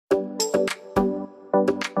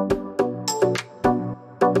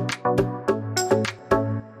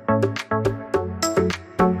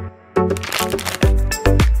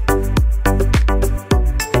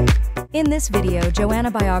this video, Joanna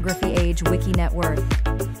biography, age, wiki net worth.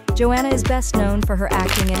 Joanna is best known for her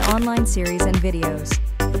acting in online series and videos.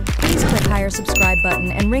 Please click higher subscribe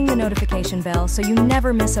button and ring the notification bell so you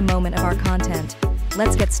never miss a moment of our content.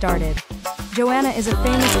 Let's get started. Joanna is a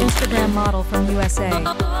famous Instagram model from USA.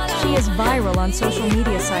 She is viral on social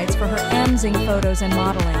media sites for her amazing photos and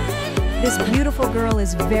modeling. This beautiful girl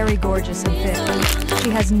is very gorgeous and fit.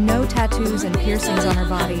 She has no tattoos and piercings on her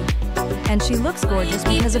body. And she looks gorgeous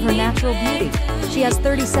because of her natural beauty. She has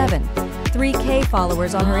 3K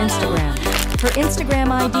followers on her Instagram. Her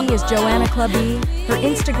Instagram ID is Joanna Clubby. Her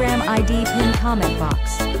Instagram ID pinned comment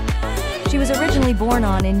box. She was originally born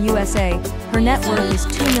in USA. Her net worth is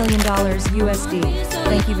 $2 million USD.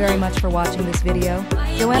 Thank you very much for watching this video.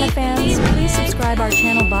 Joanna fans, please subscribe our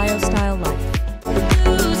channel Bio Style Life.